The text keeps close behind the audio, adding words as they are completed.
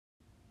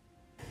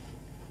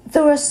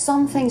There are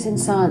some things in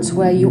science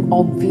where you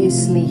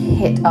obviously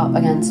hit up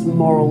against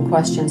moral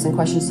questions and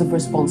questions of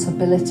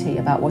responsibility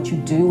about what you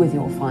do with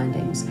your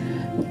findings.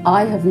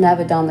 I have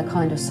never done the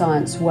kind of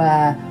science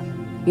where,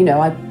 you know,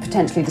 I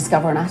potentially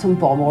discover an atom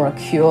bomb or a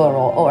cure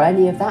or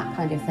any of that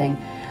kind of thing.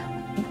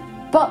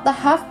 But there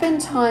have been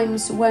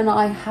times when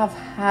I have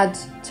had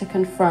to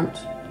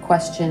confront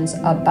questions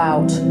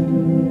about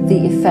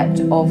the effect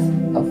of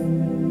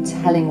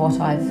telling what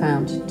I've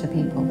found to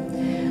people.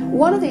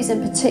 One of these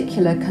in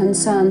particular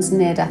concerns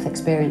near-death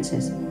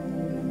experiences.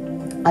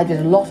 I did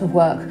a lot of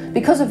work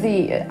because of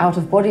the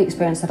out-of-body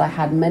experience that I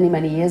had many,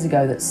 many years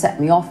ago that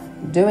set me off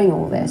doing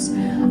all this.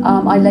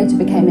 I later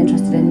became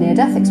interested in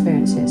near-death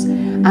experiences,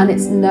 and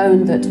it's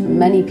known that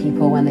many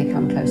people, when they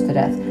come close to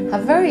death,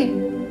 have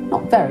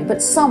not very, but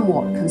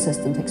somewhat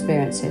consistent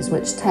experiences,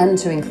 which tend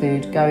to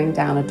include going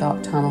down a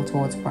dark tunnel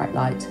towards bright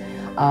light,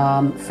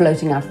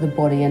 floating out of the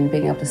body and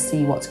being able to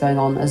see what's going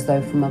on as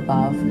though from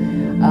above,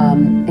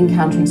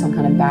 encountering some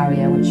kind of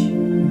barrier which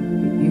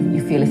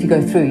you feel if you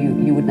go through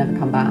you would never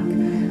come back,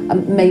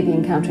 maybe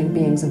encountering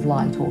beings of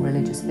light or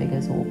religious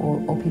figures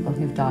or people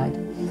who've died.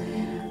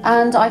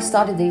 And I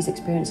studied these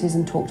experiences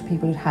and talked to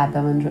people who'd had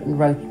them and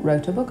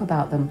wrote a book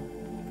about them.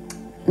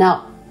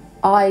 Now,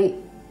 I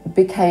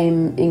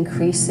became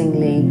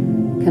increasingly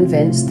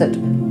convinced that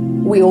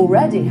we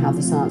already have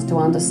the science to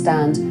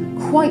understand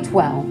quite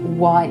well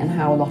why and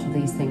how a lot of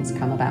these things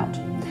come about.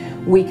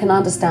 We can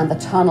understand the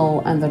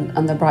tunnel and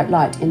the bright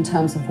light in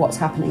terms of what's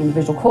happening in the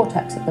visual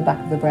cortex at the back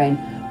of the brain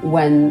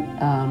when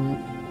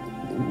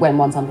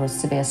one's under a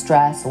severe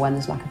stress, or when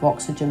there's lack of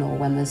oxygen, or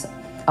when there's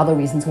other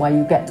reasons why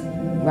you get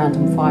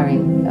random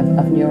firing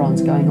of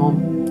neurons going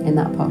on in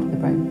that part of the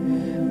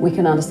brain. We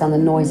can understand the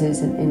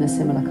noises in a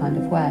similar kind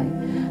of way.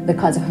 The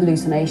kinds of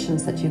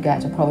hallucinations that you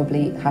get are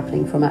probably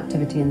happening from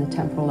activity in the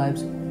temporal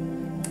lobes.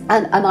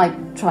 And I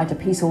try to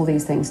piece all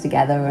these things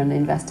together and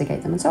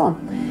investigate them and so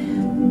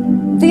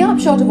on. The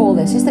upshot of all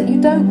this is that you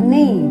don't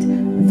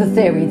need the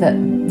theory that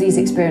these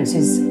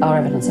experiences are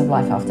evidence of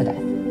life after death.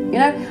 You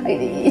know,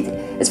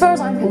 as far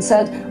as I'm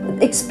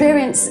concerned,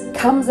 experience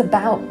comes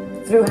about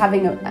through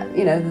having,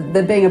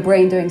 there being a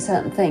brain doing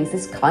certain things.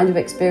 This kind of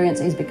experience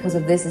is because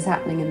of this is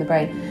happening in the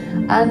brain.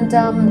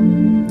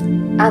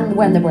 And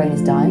when the brain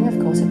is dying, of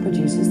course, it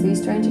produces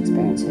these strange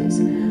experiences.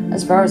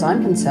 As far as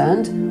I'm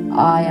concerned,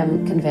 I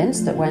am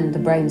convinced that when the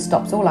brain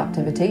stops all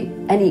activity,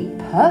 any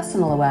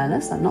personal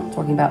awareness, I'm not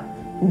talking about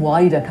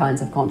wider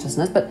kinds of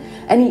consciousness, but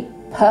any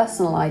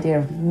personal idea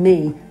of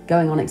me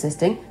going on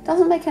existing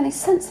doesn't make any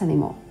sense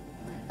anymore.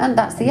 And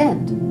that's the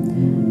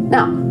end.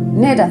 Now,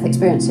 near-death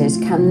experiences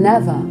can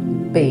never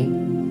be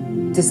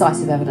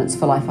decisive evidence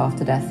for life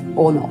after death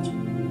or not.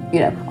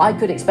 You know, I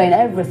could explain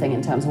everything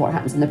in terms of what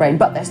happens in the brain,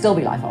 but there still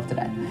be life after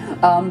death.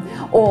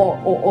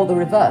 Or the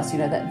reverse, you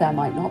know, that there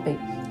might not be.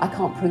 I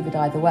can't prove it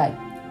either way.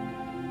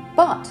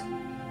 But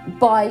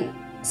by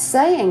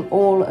saying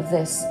all of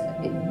this,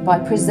 by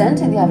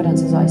presenting the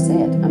evidence as I see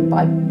it, and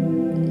by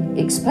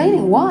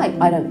explaining why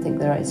I don't think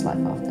there is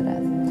life after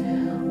death,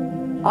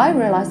 I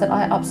realise that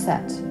I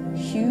upset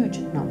huge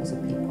numbers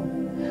of people.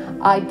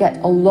 I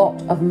get a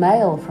lot of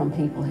mail from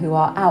people who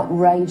are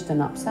outraged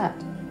and upset.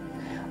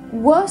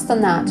 Worse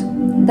than that,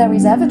 there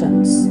is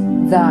evidence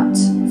that,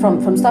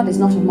 from studies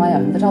not of my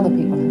own, that other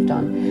people have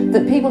done,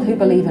 that people who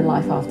believe in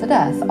life after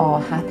death are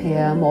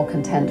happier, more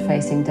content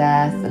facing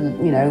death,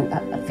 and, you know,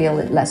 feel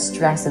less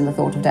stress in the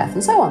thought of death,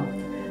 and so on.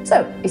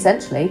 So,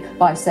 essentially,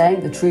 by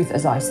saying the truth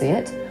as I see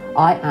it,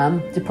 I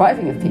am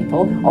depriving of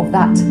people of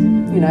that,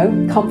 you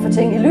know,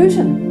 comforting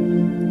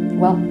illusion.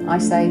 Well, I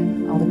say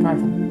I'll deprive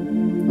them.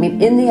 I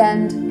mean, in the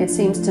end, it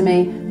seems to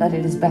me that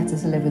it is better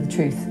to live with the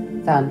truth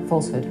than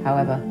falsehood,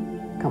 however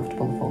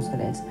comfortable the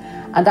falsehood is.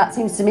 And that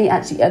seems to me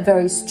actually a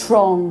very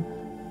strong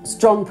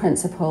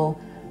principle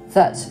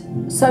that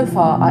so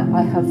far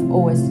I have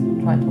always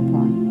tried to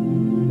apply.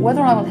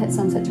 Whether I will hit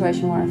some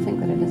situation where I think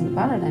that it isn't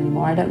valid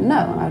anymore, I don't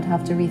know, and I would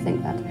have to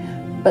rethink that.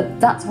 But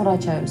that's what I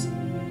chose.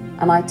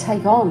 And I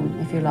take on,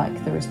 if you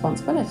like, the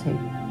responsibility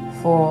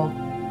for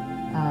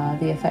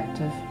the effect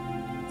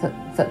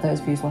that those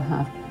views will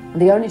have. And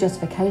the only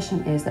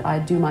justification is that I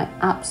do my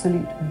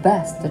absolute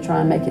best to try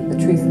and make it the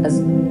truth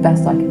as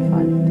best I can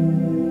find it.